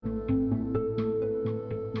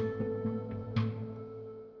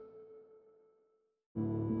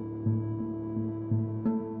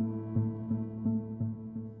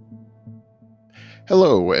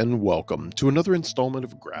Hello and welcome to another installment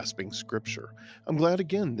of Grasping Scripture. I'm glad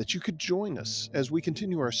again that you could join us as we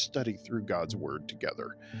continue our study through God's Word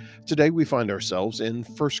together. Today we find ourselves in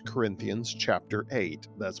 1 Corinthians chapter 8.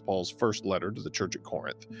 That's Paul's first letter to the church at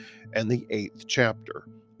Corinth, and the 8th chapter.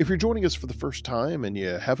 If you're joining us for the first time and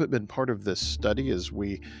you haven't been part of this study as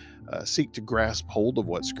we seek to grasp hold of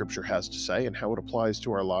what Scripture has to say and how it applies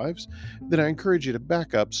to our lives, then I encourage you to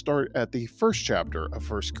back up, start at the first chapter of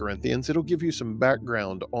 1 Corinthians. It'll give you some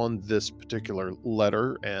background on this particular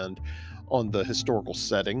letter and on the historical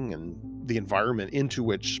setting and the environment into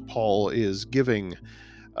which Paul is giving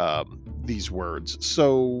these words.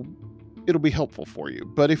 So it'll be helpful for you.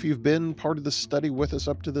 But if you've been part of the study with us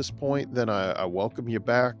up to this point, then I welcome you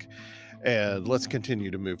back and let's continue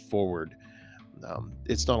to move forward.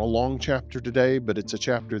 It's not a long chapter today, but it's a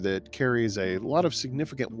chapter that carries a lot of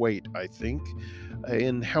significant weight, I think,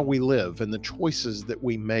 in how we live and the choices that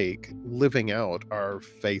we make living out our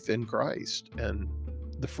faith in Christ and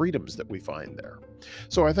the freedoms that we find there.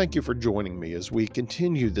 So I thank you for joining me as we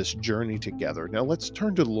continue this journey together. Now let's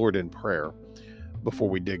turn to the Lord in prayer before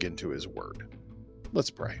we dig into His Word. Let's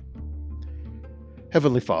pray.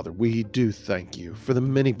 Heavenly Father, we do thank you for the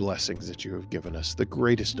many blessings that you have given us, the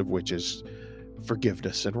greatest of which is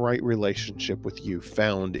forgiveness and right relationship with you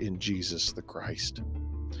found in Jesus the Christ.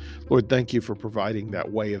 Lord, thank you for providing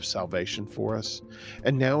that way of salvation for us.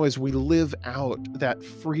 And now as we live out that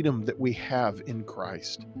freedom that we have in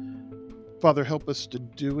Christ, Father, help us to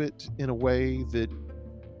do it in a way that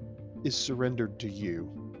is surrendered to you.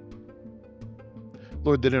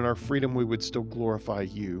 Lord, that in our freedom we would still glorify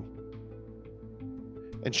you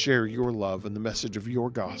and share your love and the message of your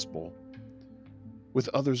gospel with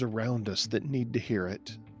others around us that need to hear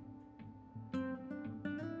it.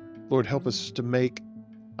 Lord, help us to make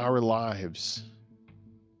our lives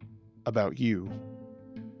about you,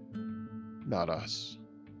 not us.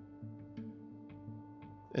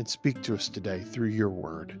 And speak to us today through your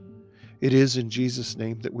word. It is in Jesus'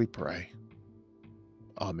 name that we pray.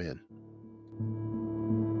 Amen.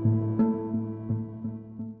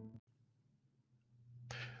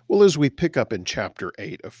 Well, as we pick up in chapter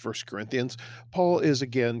 8 of 1 Corinthians, Paul is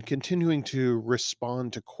again continuing to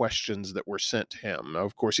respond to questions that were sent to him. Now,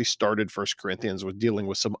 of course, he started 1 Corinthians with dealing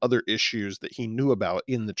with some other issues that he knew about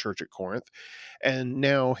in the church at Corinth, and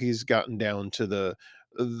now he's gotten down to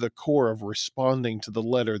the core of responding to the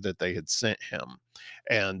letter that they had sent him.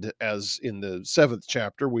 And as in the 7th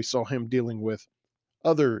chapter, we saw him dealing with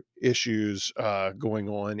other issues going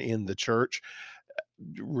on in the church,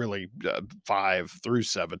 really 5 through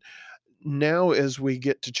 7. Now, as we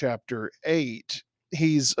get to chapter 8,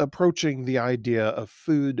 he's approaching the idea of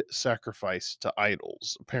food sacrificed to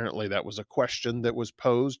idols. Apparently, that was a question that was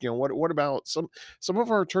posed. What about some of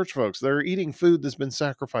our church folks? They're eating food that's been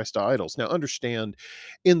sacrificed to idols. Now, understand,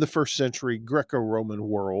 in the first century Greco-Roman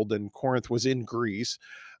world, and Corinth was in Greece,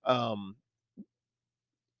 um,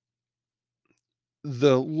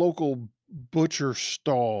 the local butcher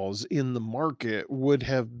stalls in the market would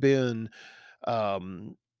have been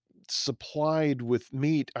um, supplied with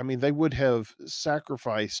meat. I mean, they would have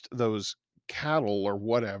sacrificed those cattle or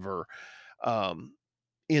whatever um,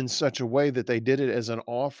 in such a way that they did it as an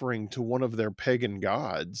offering to one of their pagan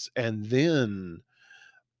gods, and then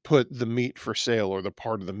put the meat for sale, or the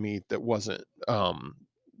part of the meat that wasn't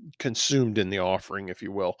consumed in the offering, if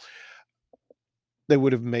you will. They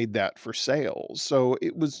would have made that for sale. So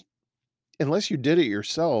it was, unless you did it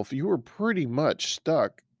yourself, you were pretty much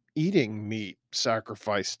stuck eating meat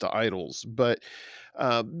sacrificed to idols. But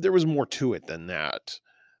there was more to it than that.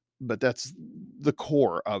 But that's the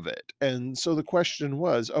core of it. And so the question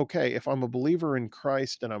was, okay, if I'm a believer in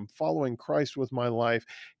Christ and I'm following Christ with my life,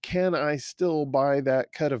 can I still buy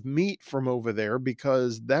that cut of meat from over there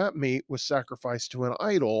because that meat was sacrificed to an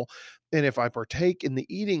idol? And if I partake in the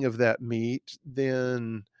eating of that meat,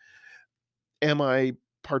 then am I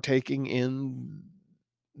partaking in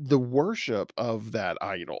the worship of that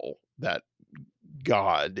idol, that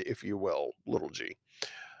God, if you will, little g?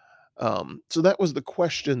 So that was the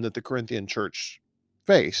question that the Corinthian church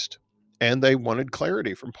faced, and they wanted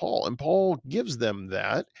clarity from Paul. And Paul gives them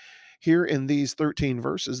that here in these 13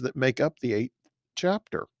 verses that make up the 8th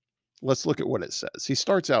chapter. Let's look at what it says. He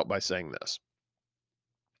starts out by saying this.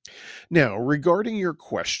 Now, regarding your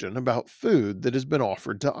question about food that has been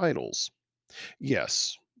offered to idols,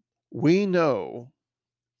 yes, we know.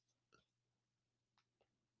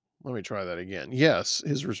 Let me try that again. Yes,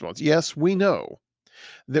 his response. Yes, we know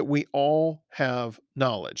that we all have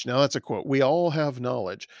knowledge. Now, that's a quote. We all have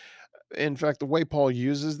knowledge. In fact, the way Paul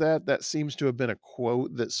uses that, that seems to have been a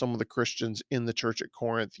quote that some of the Christians in the church at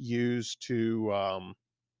Corinth used to,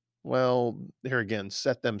 well, here again,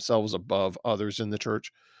 set themselves above others in the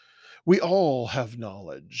church. We all have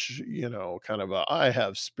knowledge, kind of I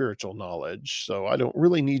have spiritual knowledge, so I don't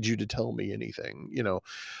really need you to tell me anything,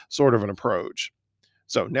 sort of an approach.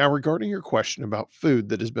 So, now regarding your question about food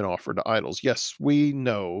that has been offered to idols, yes, we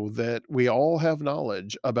know that we all have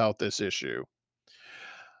knowledge about this issue.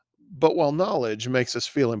 But while knowledge makes us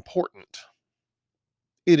feel important,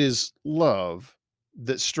 it is love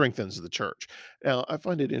that strengthens the church. Now, I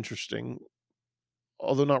find it interesting,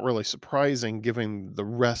 although not really surprising, given the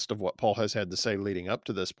rest of what Paul has had to say leading up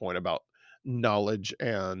to this point about knowledge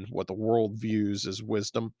and what the world views as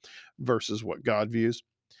wisdom versus what God views.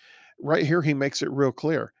 Right here, he makes it real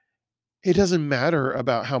clear. It doesn't matter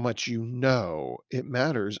about how much you know, it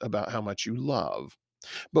matters about how much you love.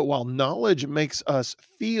 But while knowledge makes us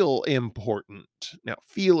feel important, now,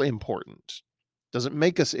 feel important doesn't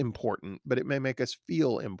make us important, but it may make us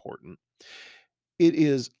feel important. It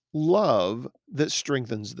is love that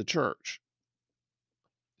strengthens the church.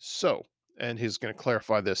 So, and he's going to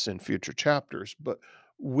clarify this in future chapters, but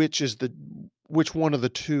which one of the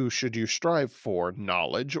two should you strive for,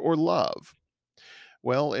 knowledge or love?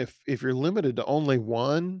 Well, if you're limited to only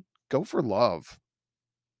one, go for love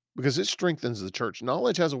because it strengthens the church.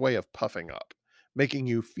 Knowledge has a way of puffing up, making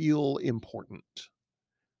you feel important.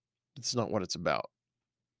 It's not what it's about.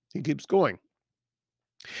 He keeps going.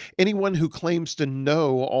 Anyone who claims to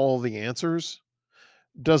know all the answers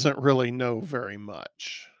doesn't really know very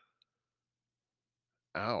much.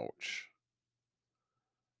 Ouch.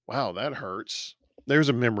 Wow, that hurts. There's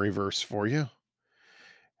a memory verse for you.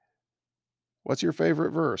 What's your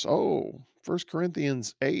favorite verse? Oh, First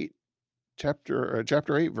Corinthians 8, chapter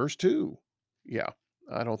 8, verse 2. Yeah,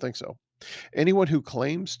 I don't think so. Anyone who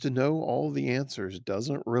claims to know all the answers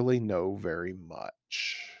doesn't really know very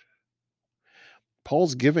much.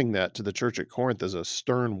 Paul's giving that to the church at Corinth as a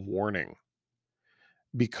stern warning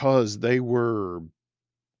because they were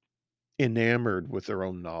enamored with their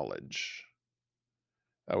own knowledge.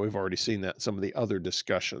 We've already seen that in some of the other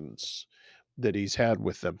discussions that he's had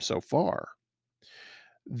with them so far.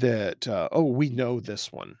 That, oh, we know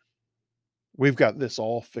this one. We've got this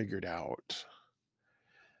all figured out.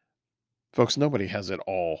 Folks, nobody has it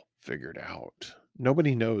all figured out.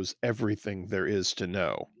 Nobody knows everything there is to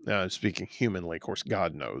know. Now, I'm speaking humanly, of course,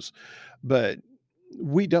 God knows, but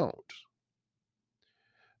we don't.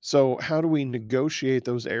 So, how do we negotiate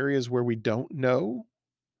those areas where we don't know?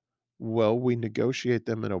 Well, we negotiate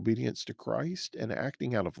them in obedience to Christ and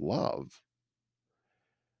acting out of love.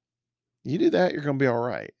 You do that, you're going to be all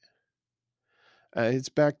right. It's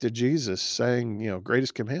back to Jesus saying,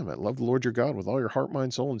 greatest commandment, love the Lord your God with all your heart,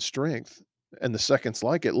 mind, soul, and strength. And the seconds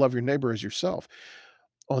like it, love your neighbor as yourself.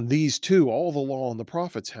 On these two, all the law and the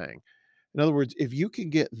prophets hang. In other words, if you can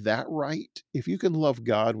get that right, if you can love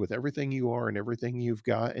God with everything you are and everything you've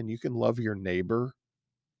got, and you can love your neighbor,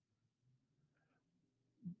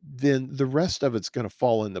 then the rest of it's going to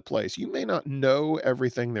fall into place. You may not know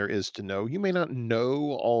everything there is to know. You may not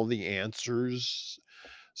know all the answers,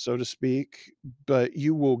 so to speak, but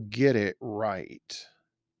you will get it right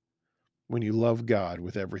when you love God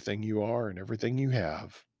with everything you are and everything you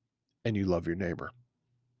have, and you love your neighbor.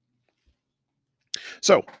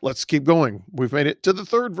 So let's keep going. We've made it to the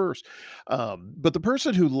third verse. But the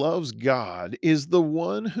person who loves God is the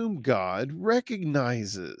one whom God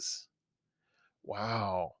recognizes.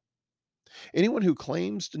 Wow. Anyone who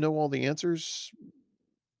claims to know all the answers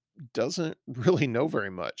doesn't really know very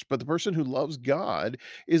much, but the person who loves God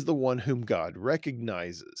is the one whom God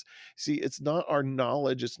recognizes. See, it's not our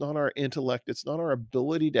knowledge, it's not our intellect, it's not our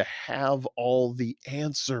ability to have all the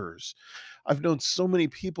answers. I've known so many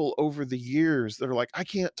people over the years that are like, I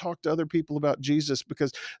can't talk to other people about Jesus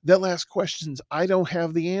because they'll ask questions I don't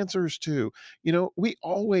have the answers to. We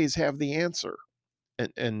always have the answer.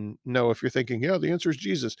 And no, if you're thinking, yeah, the answer is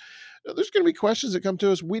Jesus. No, there's going to be questions that come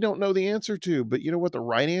to us we don't know the answer to, but you know what the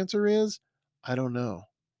right answer is? I don't know.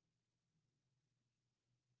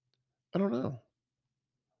 I don't know,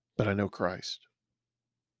 but I know Christ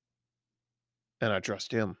and I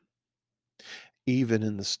trust him. Even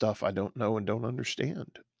in the stuff I don't know and don't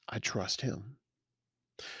understand, I trust him.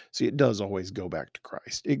 See, it does always go back to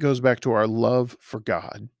Christ. It goes back to our love for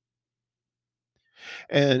God.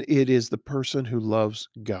 And it is the person who loves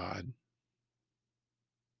God.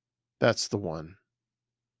 That's the one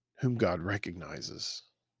whom God recognizes.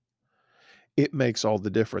 It makes all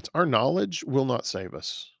the difference. Our knowledge will not save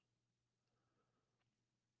us.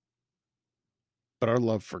 But our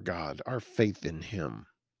love for God, our faith in him,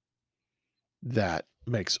 that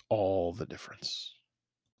makes all the difference.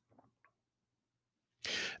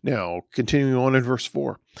 Now, continuing on in verse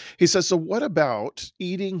 4, he says, "So what about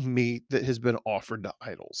eating meat that has been offered to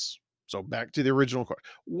idols?" So back to the original question.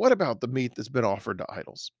 What about the meat that's been offered to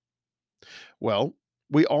idols? Well,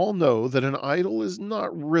 we all know that an idol is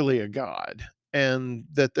not really a god and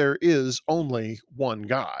that there is only one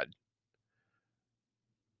God.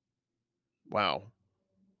 Wow,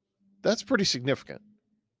 that's pretty significant.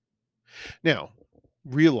 Now,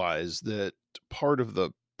 realize that part of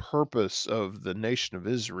the purpose of the nation of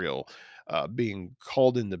Israel being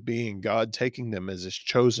called into being, God taking them as his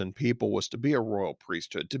chosen people, was to be a royal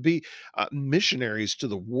priesthood, to be missionaries to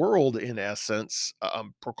the world, in essence,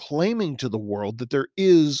 proclaiming to the world that there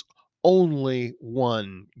is only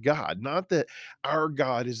one God. Not that our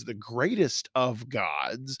God is the greatest of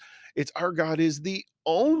gods, it's our God is the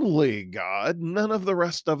only God. None of the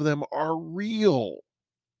rest of them are real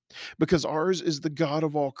because ours is the God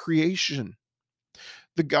of all creation,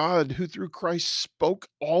 the God who through Christ spoke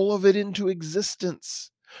all of it into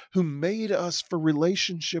existence, who made us for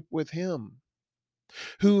relationship with Him,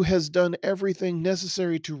 who has done everything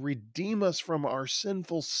necessary to redeem us from our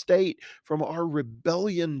sinful state, from our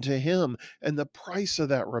rebellion to Him, and the price of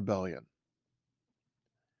that rebellion.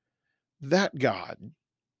 That God,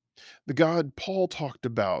 the God Paul talked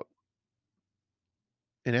about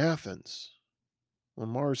in Athens on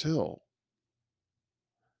Mars Hill,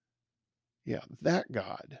 yeah, that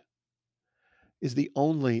God is the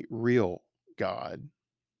only real God.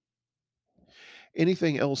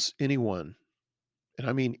 Anything else anyone, and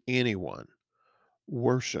I mean anyone,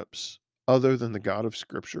 worships other than the God of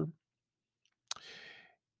Scripture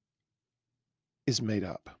is made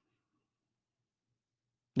up.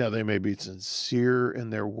 Now, they may be sincere in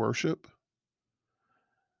their worship,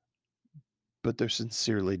 but they're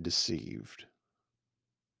sincerely deceived.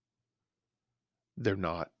 They're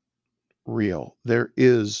not real. There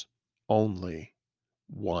is only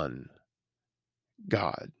one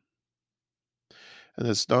God. And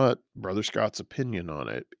it's not Brother Scott's opinion on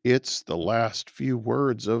it. It's the last few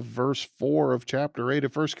words of verse 4 of chapter 8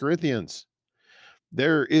 of First Corinthians.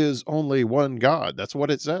 There is only one God. That's what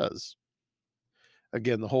it says.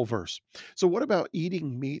 Again, the whole verse. So, what about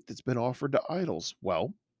eating meat that's been offered to idols?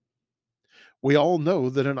 Well, we all know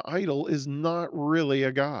that an idol is not really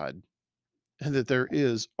a god and that there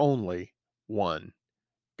is only one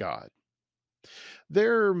God.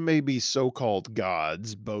 There may be so called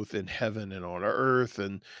gods both in heaven and on earth,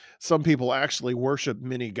 and some people actually worship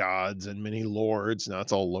many gods and many lords. Now,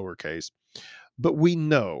 it's all lowercase, but we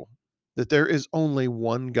know that there is only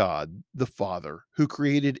one God, the Father, who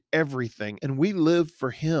created everything, and we live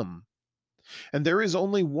for Him. And there is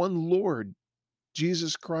only one Lord,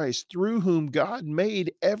 Jesus Christ, through whom God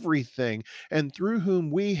made everything and through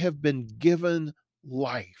whom we have been given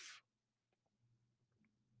life.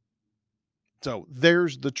 So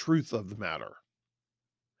there's the truth of the matter.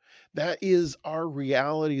 That is our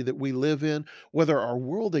reality that we live in. Whether our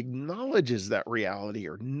world acknowledges that reality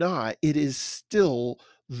or not, it is still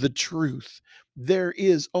the truth. There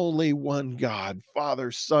is only one God,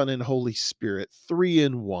 Father, Son, and Holy Spirit, three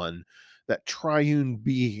in one, that triune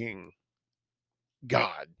being,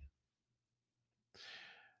 God.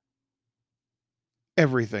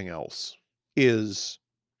 Everything else is,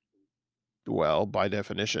 well, by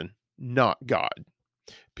definition, not God.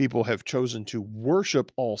 People have chosen to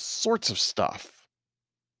worship all sorts of stuff,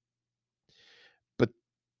 but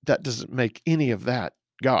that doesn't make any of that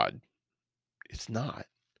God. It's not.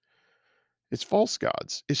 It's false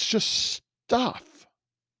gods. It's just stuff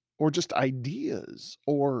or just ideas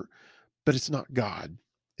but it's not God.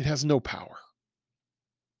 It has no power.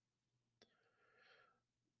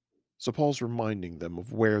 So Paul's reminding them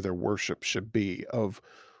of where their worship should be, of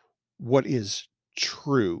what is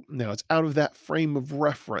true. Now, it's out of that frame of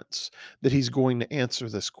reference that he's going to answer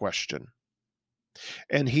this question.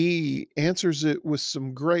 And he answers it with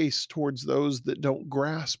some grace towards those that don't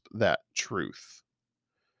grasp that truth.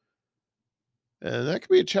 And that could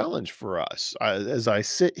be a challenge for us. As I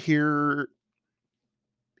sit here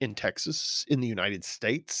in Texas, in the United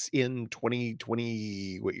States, in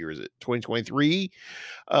 2020, what year is it? 2023.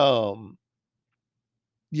 Um,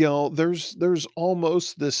 there's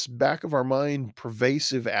almost this back of our mind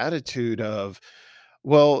pervasive attitude of,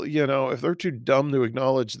 well, if they're too dumb to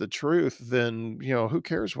acknowledge the truth, then, who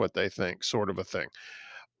cares what they think, sort of a thing.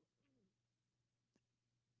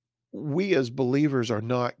 We as believers are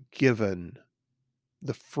not given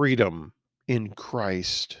the freedom in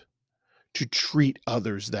Christ to treat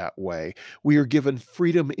others that way. We are given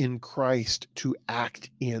freedom in Christ to act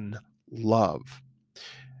in love.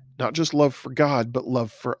 Not just love for God, but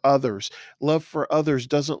love for others. Love for others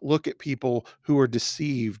doesn't look at people who are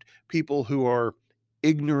deceived, people who are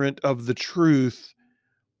ignorant of the truth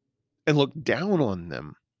and look down on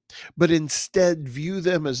them, but instead view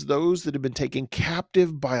them as those that have been taken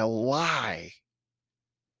captive by a lie,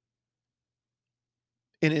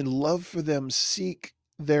 and in love for them seek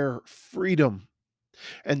their freedom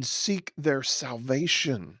and seek their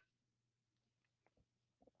salvation.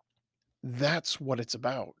 That's what it's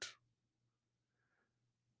about.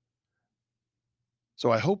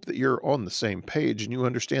 So I hope that you're on the same page and you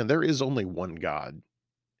understand there is only one God.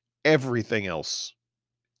 Everything else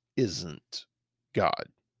isn't God.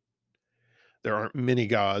 There aren't many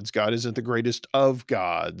gods. God isn't the greatest of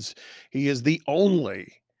gods. He is the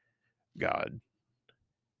only God.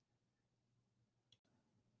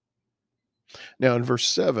 Now in verse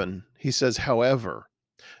 7, he says, however,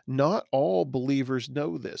 not all believers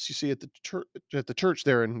know this. You see, at the church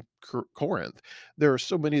there in Corinth, there are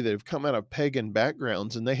so many that have come out of pagan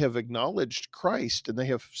backgrounds and they have acknowledged Christ and they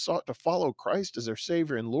have sought to follow Christ as their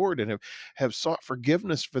Savior and Lord and have sought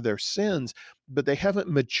forgiveness for their sins, but they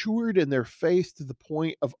haven't matured in their faith to the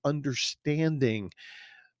point of understanding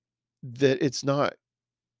that it's not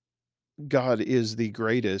God is the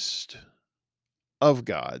greatest of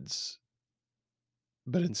gods,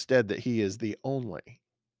 but instead that He is the only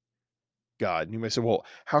God. And you may say, well,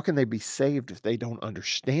 how can they be saved if they don't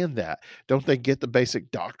understand that? Don't they get the basic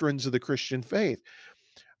doctrines of the Christian faith?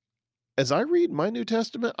 As I read my New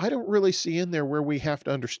Testament, I don't really see in there where we have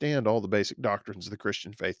to understand all the basic doctrines of the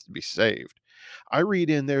Christian faith to be saved. I read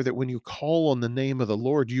in there that when you call on the name of the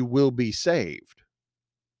Lord, you will be saved.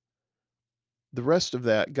 The rest of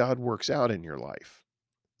that, God works out in your life.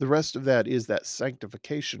 The rest of that is that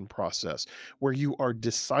sanctification process where you are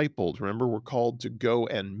discipled. Remember, we're called to go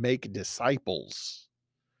and make disciples.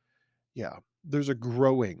 Yeah, there's a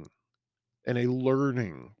growing and a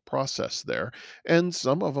learning process there. And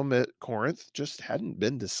some of them at Corinth just hadn't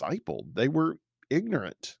been discipled, they were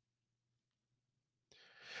ignorant.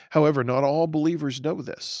 However, not all believers know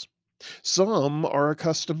this. Some are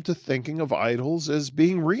accustomed to thinking of idols as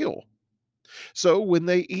being real. So when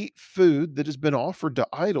they eat food that has been offered to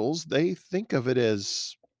idols, they think of it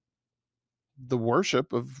as the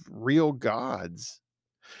worship of real gods.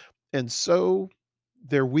 And so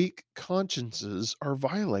their weak consciences are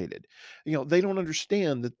violated. They don't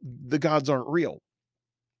understand that the gods aren't real.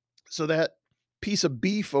 So that piece of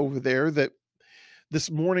beef over there that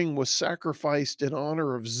this morning was sacrificed in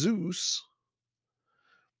honor of Zeus,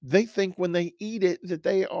 they think when they eat it that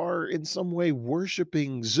they are in some way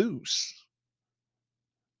worshiping Zeus.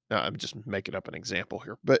 Now, I'm just making up an example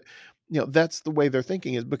here, but that's the way they're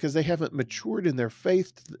thinking is because they haven't matured in their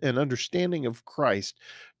faith and understanding of Christ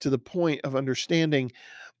to the point of understanding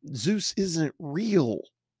Zeus isn't real.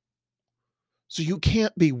 So you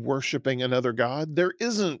can't be worshiping another god. There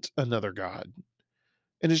isn't another god.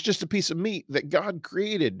 And it's just a piece of meat that God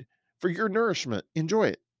created for your nourishment. Enjoy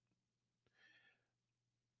it.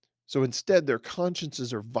 So instead, their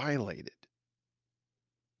consciences are violated.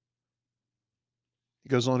 He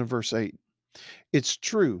goes on in verse 8. It's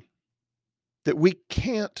true that we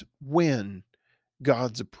can't win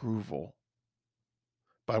God's approval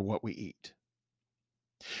by what we eat.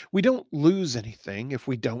 We don't lose anything if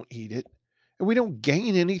we don't eat it, and we don't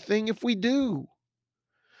gain anything if we do.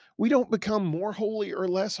 We don't become more holy or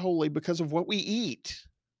less holy because of what we eat.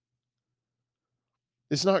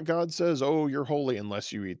 It's not God says, "Oh, you're holy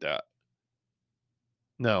unless you eat that."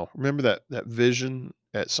 No, remember that vision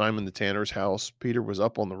at Simon the tanner's house? Peter was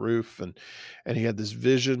up on the roof and he had this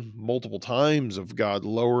vision multiple times of God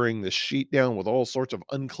lowering this sheet down with all sorts of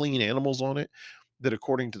unclean animals on it that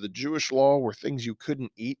according to the Jewish law were things you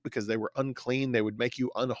couldn't eat because they were unclean, they would make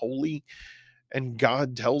you unholy. And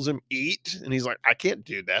God tells him eat and he's like, I can't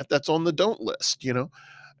do that. That's on the don't list.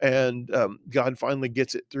 And God finally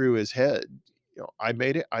gets it through his head. I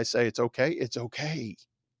made it. I say it's okay. It's okay.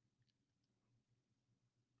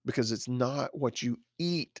 Because it's not what you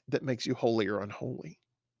eat that makes you holy or unholy.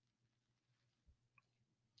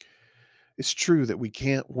 It's true that we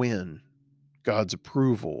can't win God's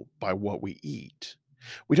approval by what we eat.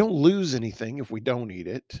 We don't lose anything if we don't eat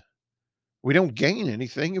it. We don't gain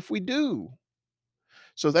anything if we do.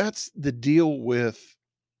 So that's the deal with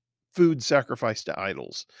food sacrificed to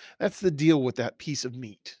idols. That's the deal with that piece of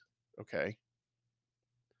meat. Okay.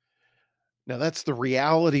 Now that's the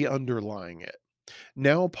reality underlying it.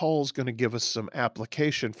 Now, Paul's going to give us some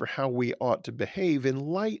application for how we ought to behave in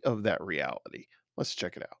light of that reality. Let's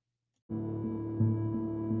check it out.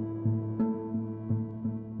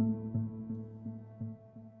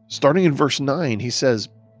 Starting in verse 9, he says,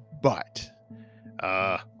 but,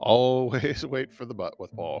 always wait for the but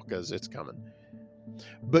with Paul because it's coming.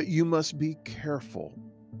 But you must be careful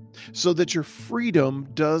so that your freedom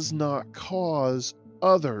does not cause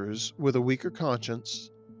others with a weaker conscience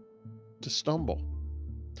to stumble.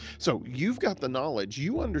 So you've got the knowledge,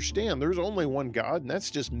 you understand there's only one God, and that's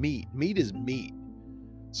just meat. Meat is meat.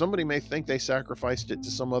 Somebody may think they sacrificed it to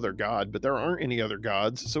some other god, but there aren't any other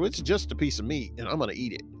gods, so it's just a piece of meat, and I'm going to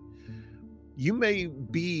eat it. You may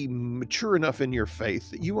be mature enough in your faith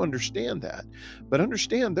that you understand that, but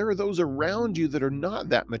understand there are those around you that are not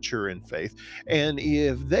that mature in faith, and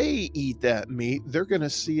if they eat that meat, they're going to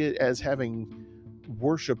see it as having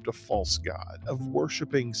worshiped a false god, of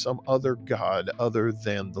worshiping some other god other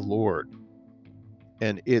than the Lord.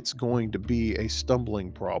 And it's going to be a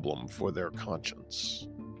stumbling problem for their conscience.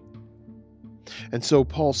 And so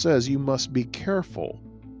Paul says you must be careful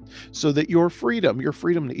so that your freedom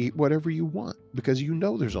to eat whatever you want, because you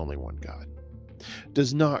know there's only one God,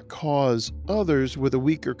 does not cause others with a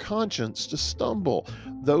weaker conscience to stumble.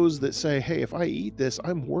 Those that say, hey, if I eat this,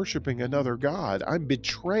 I'm worshiping another God. I'm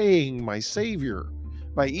betraying my Savior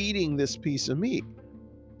by eating this piece of meat.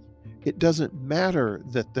 It doesn't matter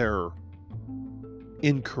that they're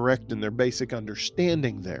incorrect in their basic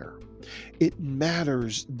understanding there. It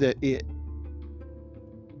matters that it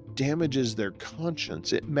damages their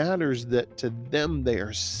conscience. It matters that to them they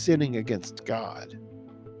are sinning against God.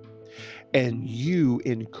 And you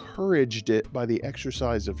encouraged it by the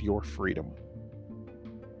exercise of your freedom.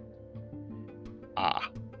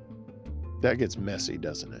 That gets messy,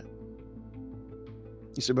 doesn't it?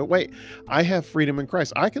 You say, but wait, I have freedom in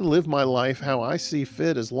Christ. I can live my life how I see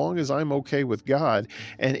fit as long as I'm okay with God,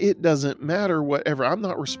 and it doesn't matter whatever. I'm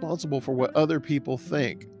not responsible for what other people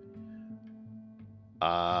think.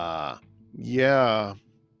 Yeah,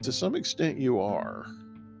 to some extent you are.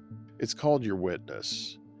 It's called your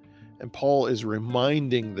witness. And Paul is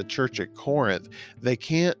reminding the church at Corinth, they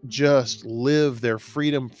can't just live their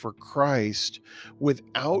freedom for Christ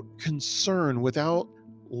without concern, without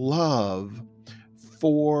love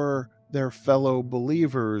for their fellow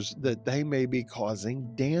believers that they may be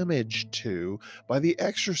causing damage to by the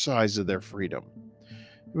exercise of their freedom.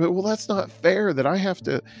 Well, that's not fair that I have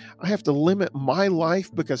to limit my life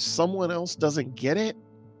because someone else doesn't get it.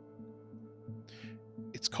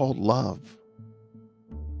 It's called love,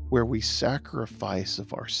 where we sacrifice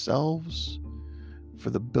of ourselves for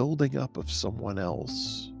the building up of someone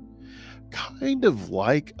else. Kind of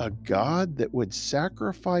like a God that would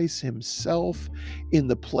sacrifice himself in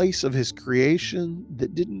the place of his creation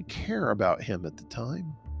that didn't care about him at the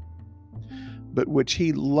time, but which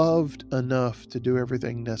he loved enough to do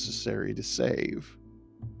everything necessary to save.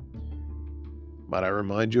 Might I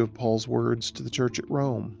remind you of Paul's words to the church at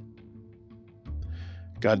Rome?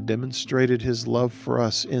 God demonstrated his love for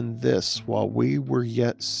us in this: while we were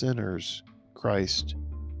yet sinners, Christ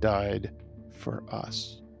died for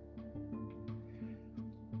us.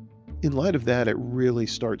 In light of that, it really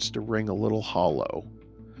starts to ring a little hollow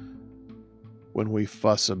when we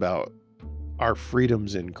fuss about our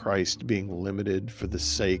freedoms in Christ being limited for the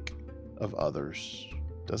sake of others,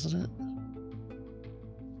 doesn't it?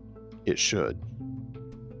 It should.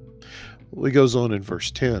 Well, he goes on in verse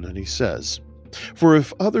 10 and he says, for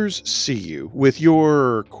if others see you with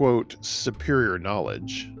your, quote, superior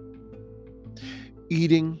knowledge,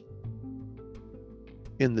 eating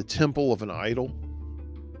in the temple of an idol,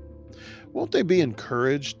 won't they be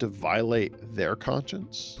encouraged to violate their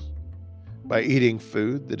conscience by eating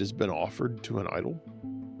food that has been offered to an idol?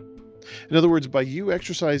 In other words, by you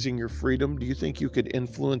exercising your freedom, do you think you could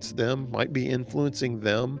influence them, might be influencing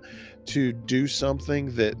them to do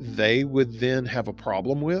something that they would then have a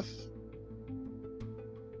problem with?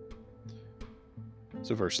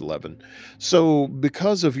 So verse 11, so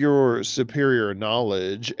because of your superior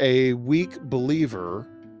knowledge, a weak believer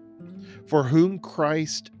for whom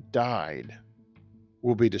Christ died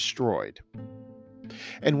will be destroyed.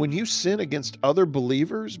 And when you sin against other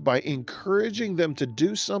believers by encouraging them to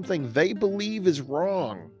do something they believe is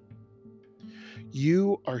wrong,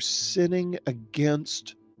 you are sinning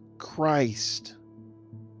against Christ.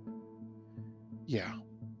 Yeah.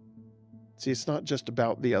 See, it's not just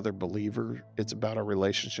about the other believer, it's about our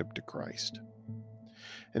relationship to Christ.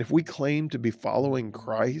 And if we claim to be following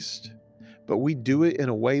Christ, but we do it in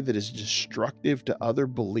a way that is destructive to other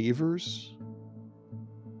believers,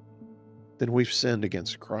 then we've sinned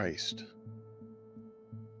against Christ.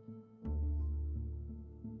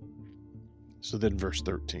 So then verse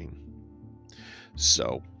 13.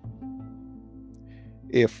 So,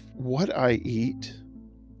 if what I eat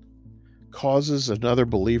causes another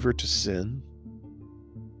believer to sin,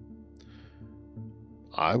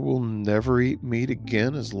 I will never eat meat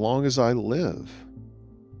again as long as I live.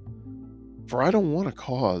 For I don't want to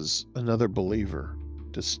cause another believer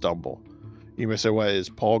to stumble. You may say, well, is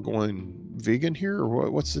Paul going vegan here, or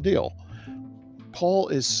what's the deal? Paul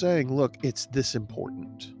is saying, look, it's this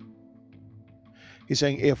important. He's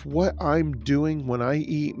saying, if what I'm doing when I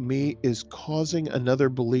eat meat is causing another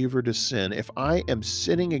believer to sin, if I am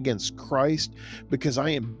sinning against Christ because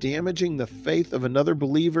I am damaging the faith of another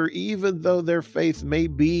believer, even though their faith may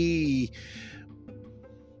be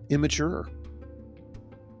immature,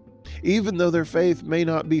 even though their faith may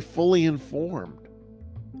not be fully informed,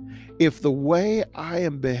 if the way I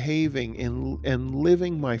am behaving and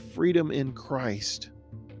living my freedom in Christ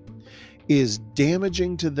is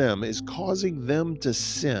damaging to them, is causing them to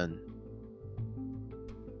sin,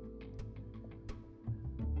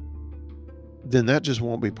 then that just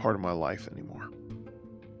won't be part of my life anymore.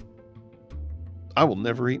 I will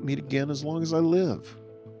never eat meat again as long as I live.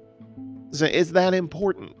 So it's that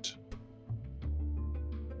important.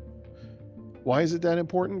 Why is it that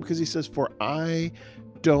important? Because he says, for I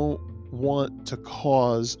don't want to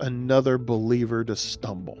cause another believer to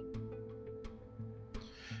stumble.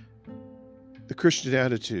 The Christian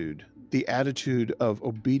attitude, the attitude of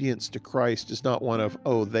obedience to Christ, is not one of,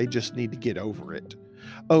 oh, they just need to get over it.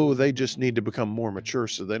 Oh, they just need to become more mature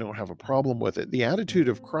so they don't have a problem with it. The attitude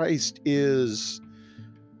of Christ is,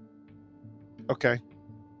 okay,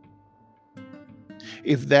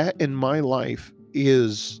 if that in my life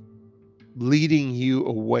is leading you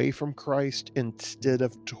away from Christ instead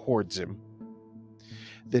of towards him,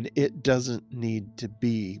 then it doesn't need to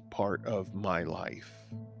be part of my life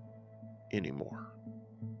anymore.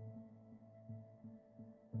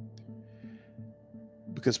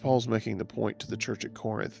 Because Paul's making the point to the church at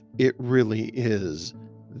Corinth, it really is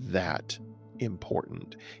that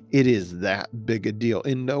important. It is that big a deal.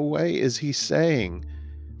 In no way is he saying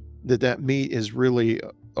that meat is really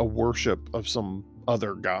a worship of some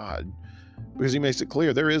other god, because he makes it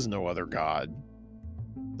clear there is no other god.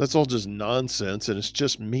 That's all just nonsense, and it's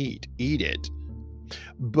just meat. Eat it.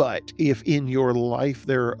 But if in your life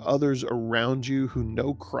there are others around you who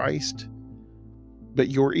know Christ, but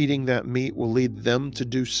your eating that meat will lead them to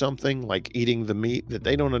do something like eating the meat that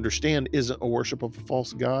they don't understand isn't a worship of a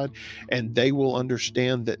false god, and they will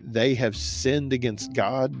understand that they have sinned against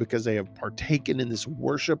God because they have partaken in this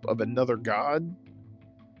worship of another god.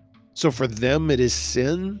 So for them it is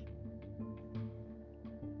sin.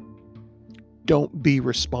 Don't be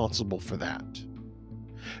responsible for that.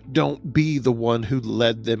 Don't be the one who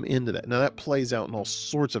led them into that. Now, that plays out in all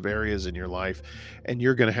sorts of areas in your life, and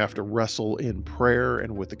you're going to have to wrestle in prayer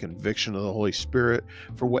and with the conviction of the Holy Spirit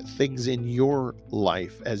for what things in your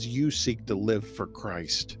life as you seek to live for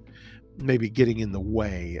Christ may be getting in the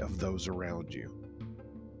way of those around you.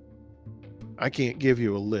 I can't give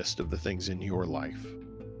you a list of the things in your life,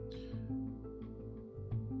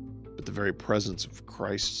 but the very presence of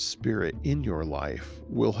Christ's Spirit in your life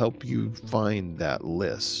will help you find that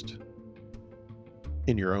list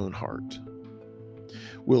in your own heart.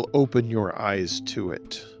 Will open your eyes to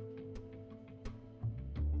it.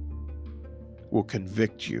 Will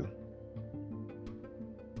convict you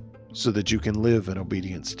so that you can live in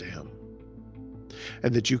obedience to Him,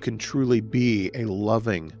 and that you can truly be a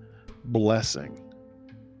loving blessing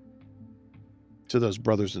to those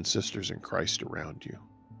brothers and sisters in Christ around you.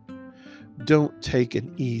 Don't take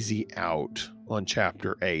an easy out on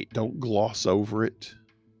chapter 8. Don't gloss over it.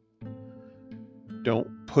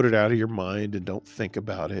 Don't put it out of your mind and don't think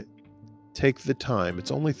about it. Take the time. It's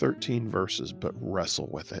only 13 verses, but wrestle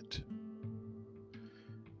with it.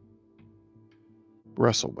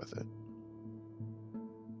 Wrestle with it.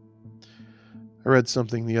 I read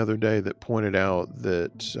something the other day that pointed out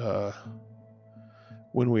that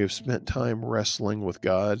when we have spent time wrestling with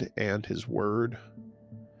God and His Word,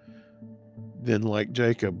 then like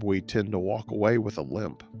Jacob, we tend to walk away with a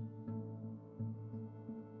limp.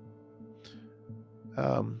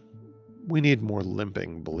 We need more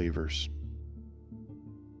limping believers.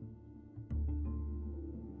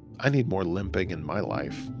 I need more limping in my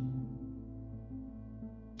life.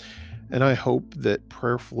 And I hope that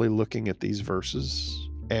prayerfully looking at these verses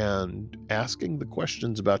and asking the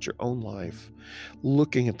questions about your own life,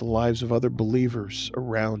 looking at the lives of other believers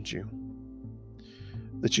around you,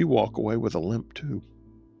 that you walk away with a limp too,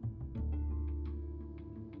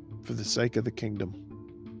 for the sake of the kingdom,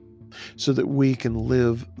 so that we can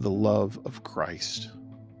live the love of Christ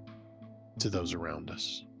to those around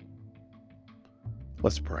us.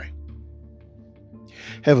 Let's pray.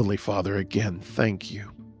 Heavenly Father, again, thank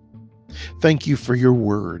you. Thank you for your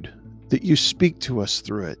word, that you speak to us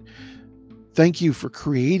through it. Thank you for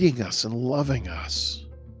creating us and loving us,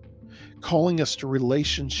 calling us to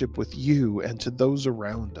relationship with you and to those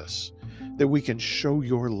around us, that we can show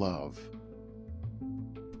your love.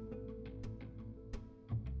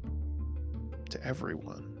 to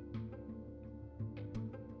everyone,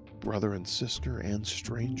 brother and sister and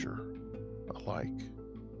stranger alike.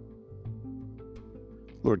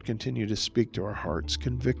 Lord, continue to speak to our hearts.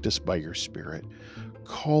 Convict us by your Spirit.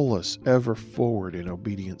 Call us ever forward in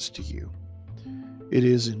obedience to you. It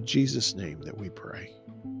is in Jesus' name that we pray.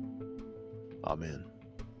 Amen.